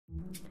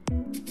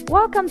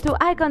Welcome to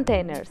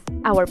iContainers.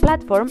 Our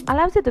platform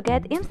allows you to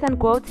get instant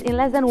quotes in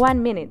less than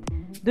 1 minute.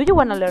 Do you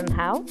want to learn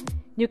how?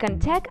 You can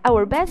check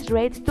our best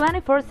rates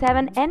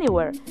 24/7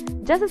 anywhere,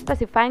 just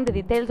specifying the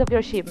details of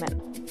your shipment.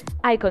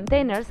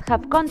 iContainers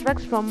have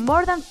contracts from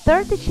more than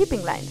 30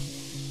 shipping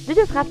lines. You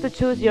just have to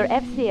choose your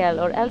FCL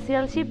or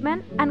LCL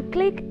shipment and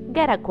click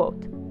Get a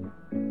Quote.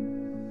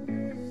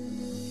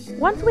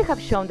 Once we have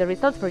shown the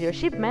results for your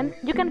shipment,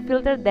 you can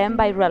filter them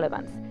by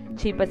relevance,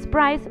 cheapest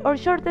price or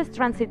shortest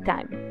transit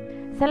time.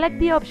 Select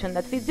the option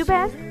that fits you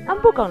best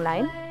and book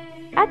online.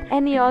 Add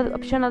any other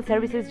optional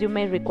services you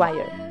may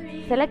require.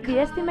 Select the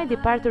estimate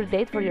departure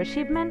date for your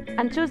shipment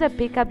and choose a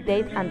pickup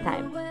date and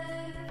time.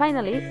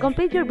 Finally,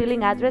 complete your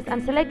billing address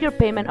and select your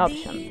payment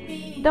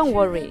option. Don't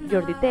worry,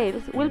 your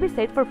details will be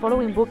saved for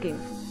following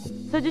bookings,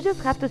 so you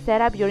just have to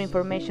set up your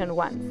information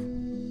once.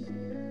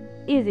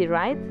 Easy,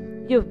 right?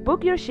 You've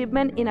booked your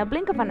shipment in a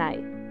blink of an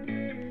eye.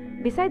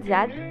 Besides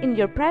that, in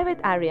your private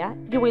area,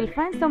 you will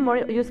find some more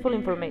useful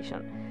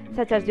information,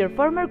 such as your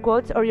former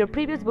quotes or your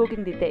previous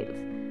booking details.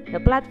 The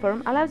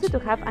platform allows you to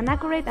have an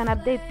accurate and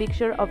updated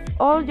picture of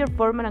all your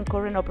former and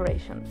current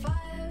operations.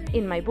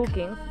 In My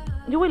Bookings,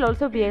 you will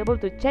also be able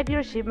to check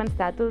your shipment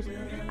status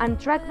and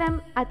track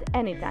them at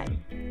any time.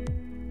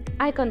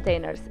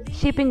 iContainers,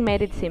 shipping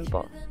made it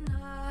simple.